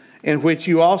baptism, in which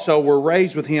you also were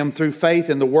raised with him through faith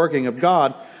in the working of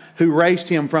God, who raised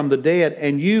him from the dead,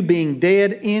 and you being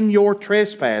dead in your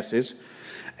trespasses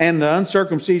and the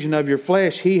uncircumcision of your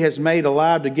flesh, he has made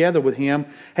alive together with him,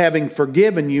 having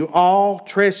forgiven you all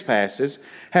trespasses,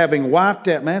 having wiped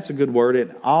out, man, that's a good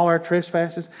word, all our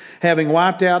trespasses, having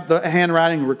wiped out the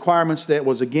handwriting requirements that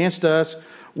was against us,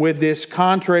 with this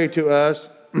contrary to us,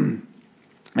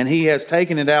 And He has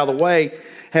taken it out of the way,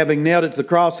 having nailed it to the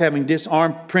cross, having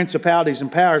disarmed principalities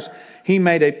and powers. He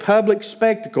made a public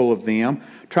spectacle of them,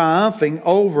 triumphing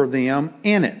over them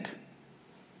in it.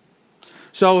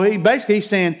 So he's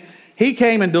saying He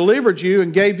came and delivered you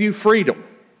and gave you freedom,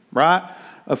 right?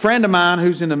 A friend of mine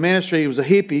who's in the ministry, he was a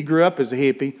hippie, he grew up as a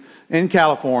hippie in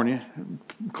California.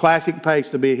 Classic place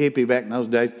to be a hippie back in those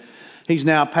days. He's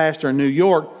now a pastor in New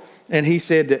York, and he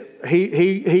said that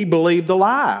he believed the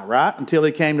lie, right? Until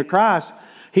he came to Christ.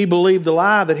 He believed the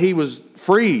lie that he was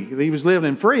free, that he was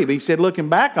living free. But he said, looking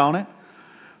back on it,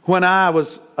 when I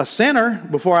was a sinner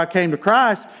before I came to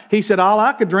Christ, he said all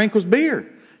I could drink was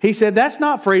beer. He said, that's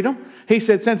not freedom. He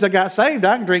said, since I got saved,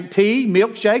 I can drink tea,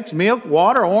 milkshakes, milk,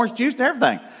 water, orange juice, and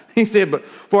everything. He said, but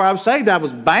before I was saved, I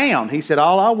was bound. He said,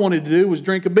 all I wanted to do was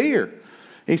drink a beer.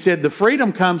 He said, the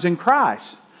freedom comes in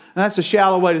Christ. And that's a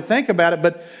shallow way to think about it,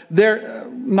 but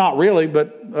not really,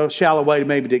 but a shallow way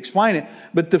maybe to explain it.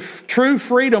 But the true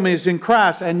freedom is in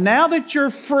Christ. And now that you're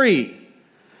free,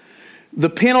 the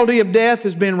penalty of death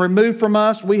has been removed from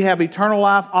us. We have eternal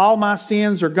life. All my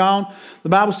sins are gone. The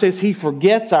Bible says He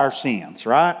forgets our sins,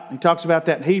 right? He talks about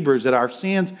that in Hebrews, that our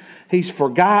sins, He's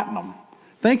forgotten them.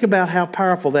 Think about how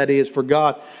powerful that is for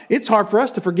God. It's hard for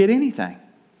us to forget anything,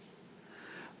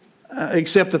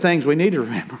 except the things we need to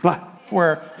remember, like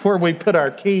where we put our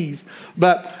keys.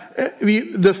 But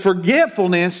the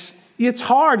forgetfulness, it's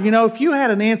hard. You know, if you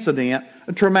had an incident,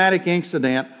 a traumatic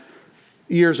incident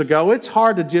years ago, it's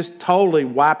hard to just totally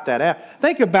wipe that out.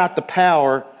 Think about the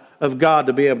power of God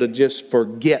to be able to just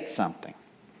forget something.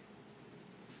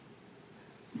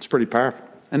 It's pretty powerful.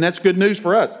 And that's good news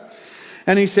for us.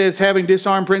 And He says, having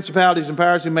disarmed principalities and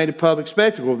powers, He made a public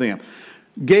spectacle of them,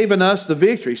 giving us the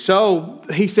victory. So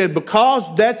He said, because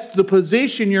that's the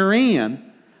position you're in,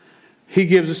 He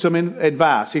gives us some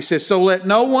advice. He says, so let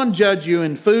no one judge you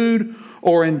in food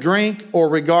or in drink or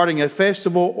regarding a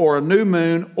festival or a new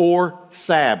moon or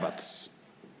Sabbaths.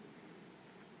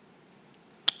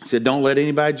 He said, don't let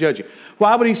anybody judge you.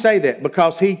 Why would He say that?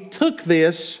 Because He took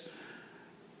this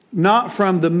not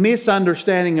from the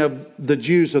misunderstanding of the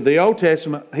Jews of the Old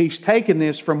Testament. He's taken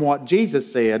this from what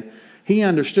Jesus said. He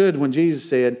understood when Jesus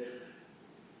said,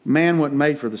 man wasn't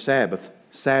made for the Sabbath.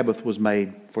 Sabbath was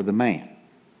made for the man.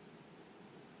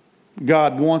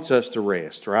 God wants us to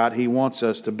rest, right? He wants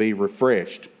us to be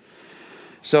refreshed.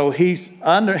 So he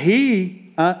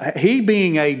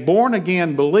being a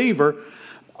born-again believer,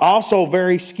 also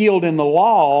very skilled in the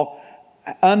law,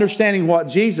 understanding what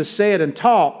Jesus said and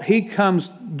taught, He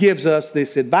gives us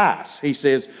this advice. He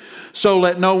says, so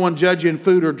let no one judge you in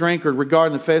food or drink or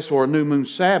regarding the festival or new moon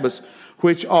Sabbaths,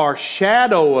 which are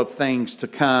shadow of things to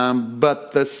come,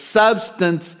 but the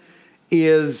substance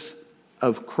is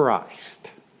of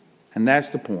Christ. And that's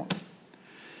the point.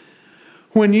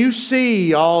 When you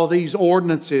see all these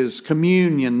ordinances,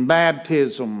 communion,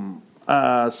 baptism,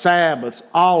 Sabbaths,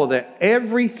 all of that,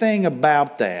 everything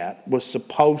about that was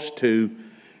supposed to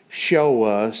show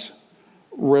us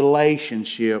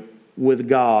relationship with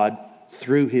God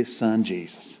through His Son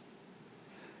Jesus.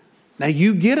 Now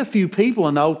you get a few people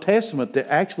in the Old Testament that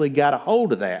actually got a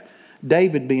hold of that,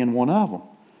 David being one of them.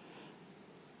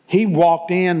 He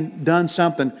walked in, done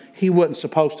something he wasn't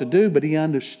supposed to do, but he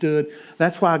understood.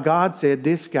 That's why God said,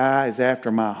 this guy is after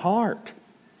my heart.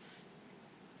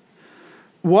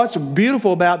 What's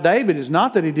beautiful about David is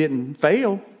not that he didn't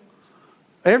fail.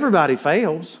 Everybody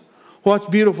fails. What's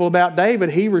beautiful about David,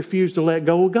 he refused to let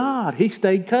go of God. He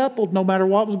stayed coupled no matter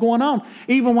what was going on.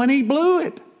 Even when he blew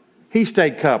it, he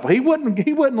stayed coupled. He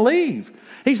wouldn't leave.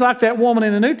 He's like that woman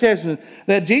in the New Testament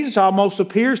that Jesus almost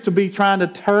appears to be trying to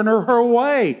turn her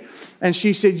away. And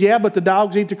she said, yeah, but the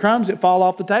dogs eat the crumbs that fall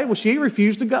off the table. She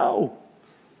refused to go.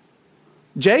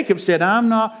 Jacob said, I'm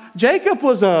not. Jacob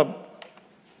was a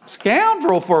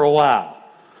scoundrel for a while.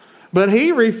 But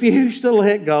he refused to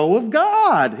let go of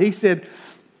God. He said,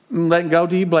 let go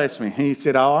till you bless me. He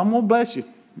said, oh, I'm going to bless you.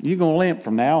 You're going to limp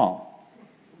from now on.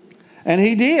 And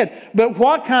he did. But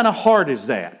what kind of heart is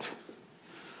that?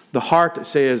 The heart that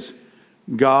says,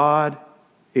 God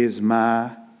is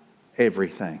my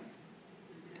everything.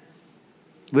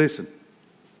 Listen.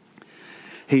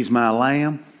 He's my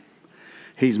lamb.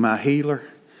 He's my healer.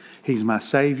 He's my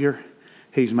Savior.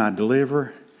 He's my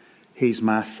deliverer. He's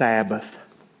my Sabbath.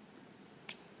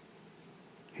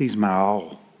 He's my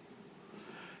all.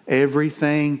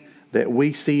 Everything that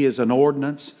we see as an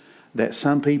ordinance that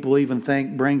some people even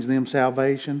think brings them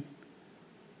salvation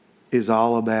is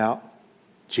all about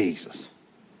Jesus.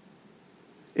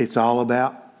 It's all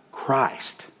about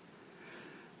Christ.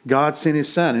 God sent His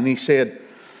Son, and He said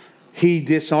He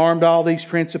disarmed all these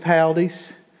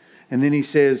principalities. And then He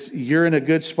says, you're in a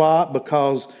good spot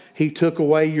because He took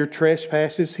away your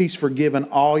trespasses. He's forgiven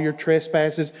all your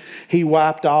trespasses. He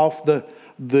wiped off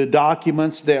the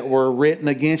documents that were written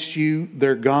against you.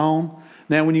 They're gone.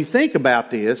 Now, when you think about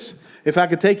this, if I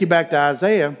could take you back to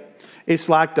Isaiah, it's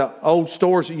like the old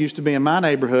stores that used to be in my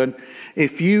neighborhood.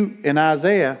 In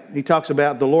Isaiah, he talks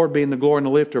about the Lord being the glory and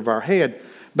the lifter of our head.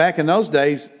 Back in those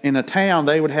days, in a town,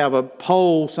 they would have a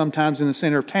pole sometimes in the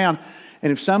center of town.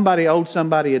 And if somebody owed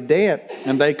somebody a debt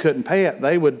and they couldn't pay it,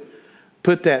 they would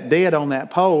put that debt on that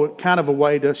pole, kind of a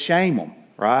way to shame them,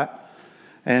 right?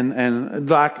 And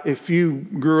like if you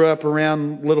grew up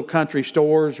around little country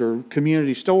stores or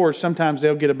community stores, sometimes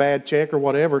they'll get a bad check or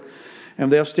whatever,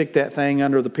 and they'll stick that thing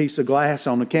under the piece of glass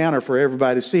on the counter for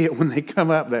everybody to see it when they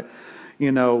come up. That,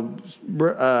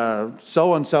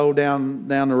 so-and-so down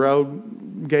the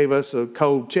road gave us a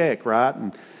cold check, right?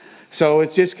 And so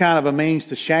it's just kind of a means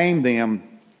to shame them.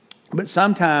 But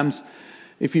sometimes,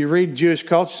 if you read Jewish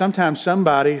culture, sometimes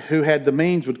somebody who had the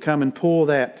means would come and pull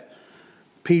that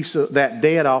piece of that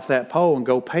debt off that pole and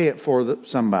go pay it for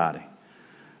somebody.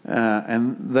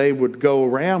 And they would go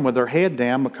around with their head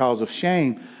down because of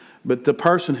shame. But the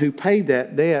person who paid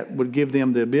that debt would give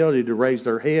them the ability to raise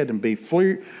their head and be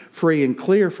free and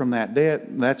clear from that debt.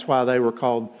 And that's why they were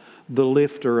called the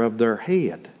lifter of their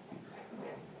head.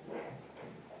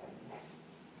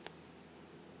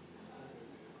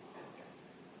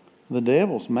 The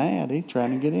devil's mad. He's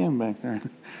trying to get in back there.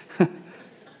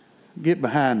 Get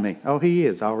behind me. Oh, he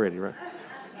is already, right?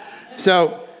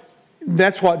 So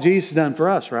that's what Jesus done for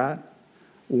us, right?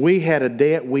 We had a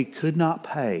debt we could not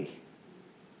pay.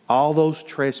 All those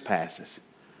trespasses.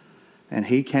 And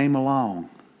he came along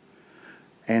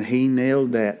and he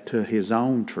nailed that to his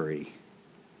own tree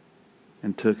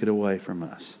and took it away from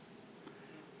us.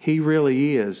 He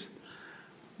really is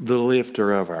the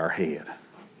lifter of our head.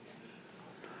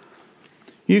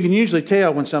 You can usually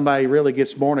tell when somebody really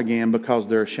gets born again because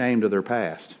they're ashamed of their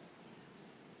past.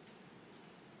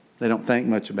 They don't think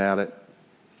much about it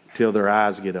till their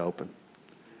eyes get open.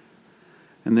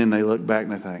 And then they look back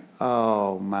and they think,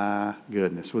 oh my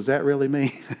goodness, was that really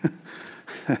me?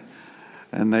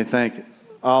 And they think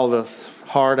all the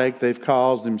heartache they've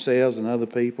caused themselves and other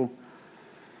people.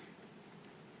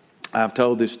 I've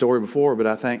told this story before, but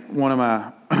I think one of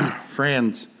my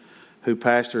friends who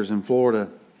pastors in Florida,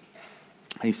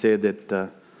 he said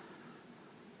that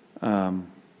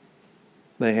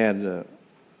they had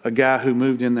a guy who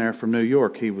moved in there from New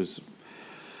York. He was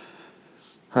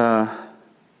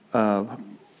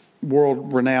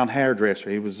world-renowned hairdresser.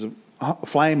 He was a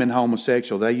flaming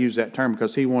homosexual. They use that term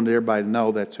because he wanted everybody to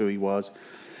know that's who he was.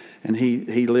 And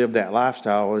he lived that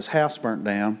lifestyle. His house burnt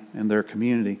down in their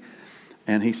community.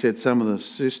 And he said some of the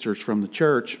sisters from the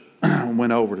church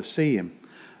went over to see him.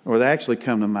 Or they actually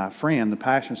come to my friend, the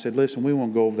pastor, and said, listen, we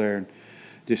want to go over there and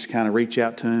just kind of reach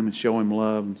out to him and show him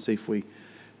love and see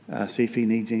if he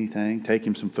needs anything, take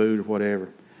him some food or whatever.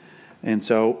 And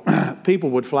so people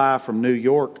would fly from New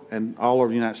York and all over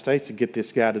the United States to get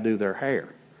this guy to do their hair.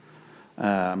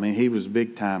 He was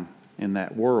big time in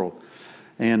that world.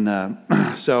 And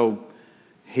so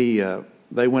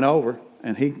they went over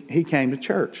and he came to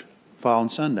church following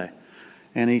Sunday.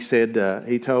 And he said,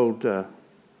 he told the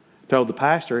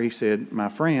pastor, he said, my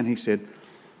friend, he said,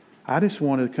 I just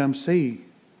wanted to come see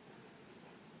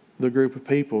the group of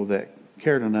people that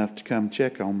cared enough to come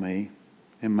check on me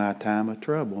in my time of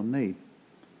trouble and need.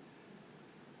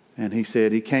 And he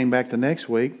said he came back the next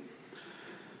week,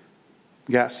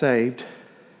 got saved.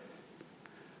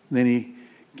 Then he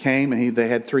came and they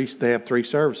have three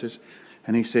services.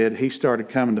 And he said he started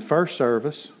coming to first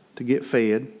service to get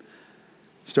fed.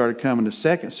 Started coming to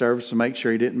second service to make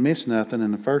sure he didn't miss nothing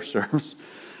in the first service.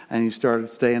 And he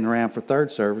started staying around for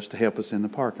third service to help us in the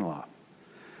parking lot.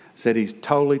 Said he's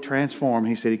totally transformed.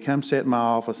 He said he come sit in my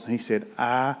office and he said,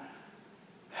 I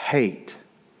hate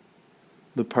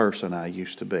the person I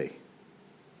used to be.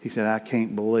 He said, I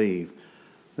can't believe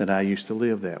that I used to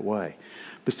live that way.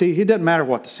 But see, it doesn't matter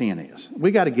what the sin is. We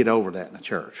got to get over that in the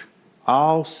church.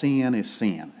 All sin is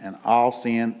sin, and all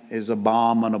sin is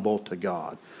abominable to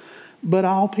God. But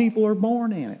all people are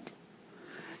born in it.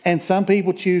 And some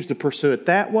people choose to pursue it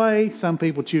that way. Some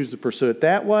people choose to pursue it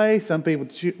that way. Some people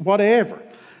choose, whatever.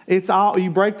 It's all, you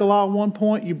break the law at one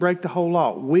point, you break the whole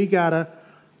law. We got to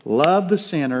love the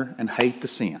sinner and hate the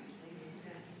sin.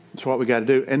 That's what we got to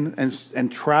do.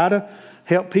 And try to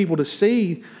help people to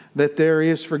see that there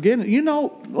is forgiveness.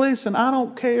 Listen, I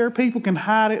don't care. People can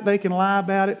hide it. They can lie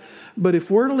about it. But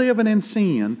if we're living in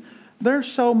sin,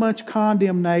 there's so much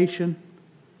condemnation.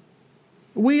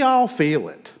 We all feel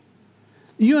it.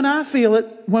 You and I feel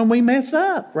it when we mess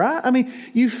up, right? I mean,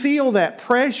 you feel that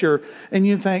pressure and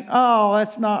you think, oh,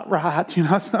 that's not right.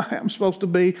 That's not how I'm supposed to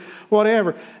be,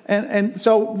 whatever. And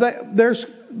so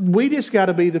we just got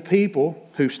to be the people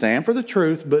who stand for the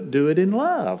truth, but do it in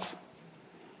love.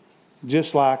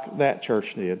 Just like that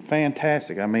church did.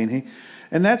 Fantastic. I mean,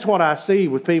 and that's what I see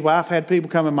with people. I've had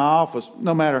people come in my office,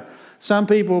 no matter, some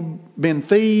people been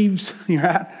thieves,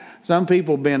 right? Some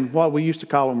people have been what we used to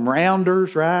call them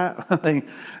rounders, right?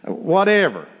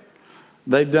 Whatever.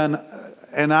 They've done,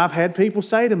 and I've had people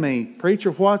say to me, preacher,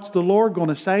 what's the Lord going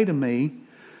to say to me?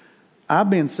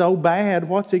 I've been so bad,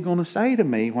 what's He going to say to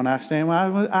me when I stand?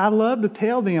 I love to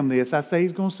tell them this. I say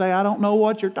He's going to say, I don't know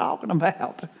what you're talking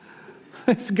about.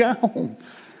 It's gone.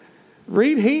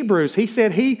 Read Hebrews. He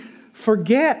said He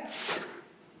forgets.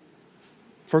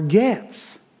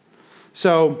 Forgets.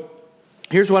 So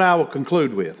here's what I will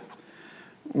conclude with.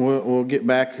 We'll get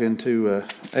back into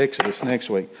Exodus next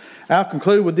week. I'll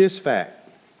conclude with this fact.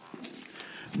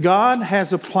 God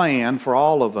has a plan for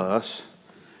all of us,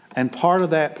 and part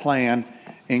of that plan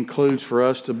includes for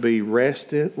us to be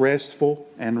restful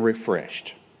and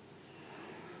refreshed.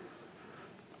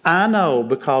 I know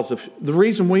because of the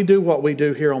reason we do what we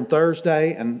do here on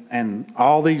Thursday and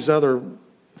all these other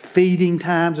feeding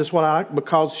times is what I like,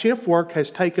 because shift work has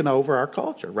taken over our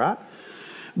culture, right?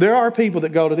 There are people that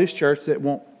go to this church that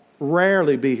won't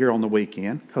rarely be here on the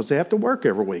weekend because they have to work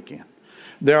every weekend.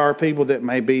 There are people that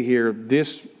may be here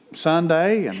this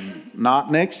Sunday and not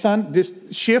next Sunday. This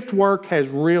shift work has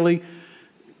really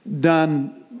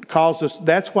caused us.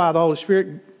 That's why the Holy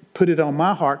Spirit put it on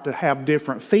my heart to have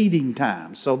different feeding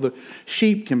times so the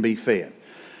sheep can be fed.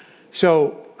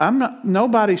 So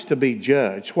nobody's to be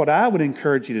judged. What I would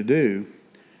encourage you to do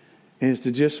is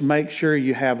to just make sure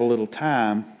you have a little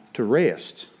time to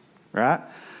rest, right?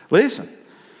 Listen,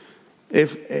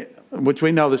 which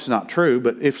we know this is not true,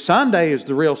 but if Sunday is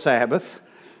the real Sabbath,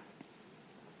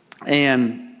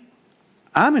 and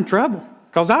I'm in trouble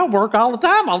because I work all the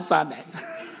time on Sunday.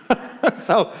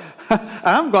 So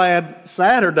I'm glad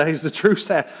Saturday's the true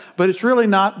Sabbath, but it's really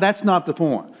not. That's not the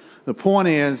point. The point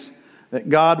is that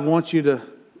God wants you to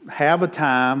have a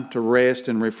time to rest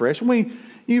and refresh. Some of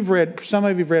you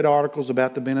have read articles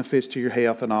about the benefits to your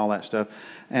health and all that stuff.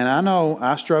 And I know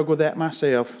I struggle with that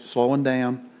myself, slowing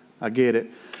down. I get it.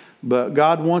 But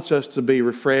God wants us to be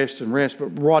refreshed and rest.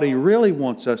 But what He really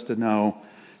wants us to know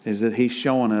is that He's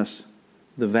showing us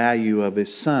the value of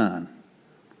His Son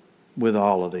with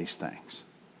all of these things.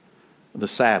 The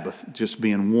Sabbath just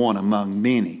being one among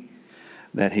many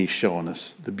that He's showing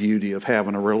us the beauty of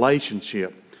having a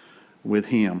relationship with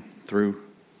Him through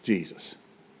Jesus.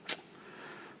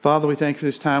 Father, we thank you for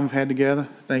this time we've had together.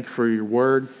 Thank you for your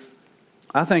word.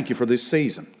 I thank you for this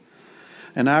season.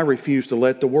 And I refuse to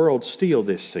let the world steal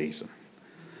this season.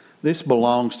 This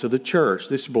belongs to the church.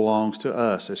 This belongs to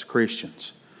us as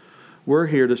Christians. We're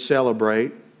here to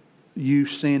celebrate you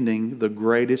sending the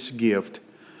greatest gift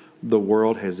the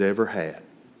world has ever had.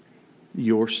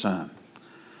 Your Son.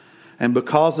 And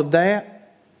because of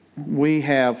that, we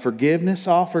have forgiveness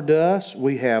offered to us.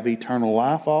 We have eternal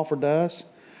life offered to us.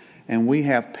 And we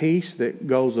have peace that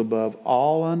goes above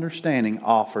all understanding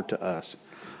offered to us.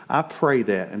 I pray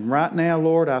that. And right now,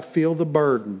 Lord, I feel the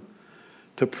burden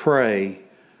to pray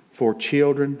for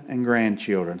children and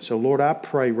grandchildren. So, Lord, I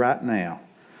pray right now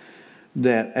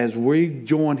that as we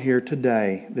join here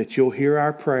today, that you'll hear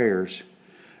our prayers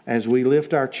as we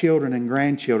lift our children and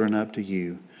grandchildren up to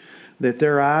you, that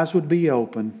their eyes would be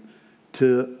open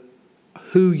to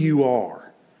who you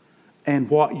are and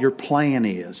what your plan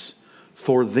is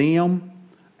for them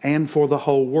and for the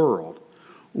whole world.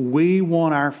 We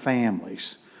want our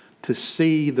families to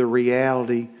see the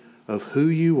reality of who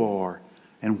you are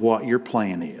and what your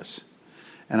plan is.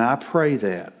 And I pray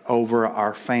that over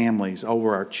our families,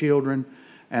 over our children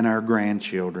and our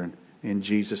grandchildren, in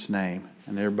Jesus' name.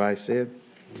 And everybody said...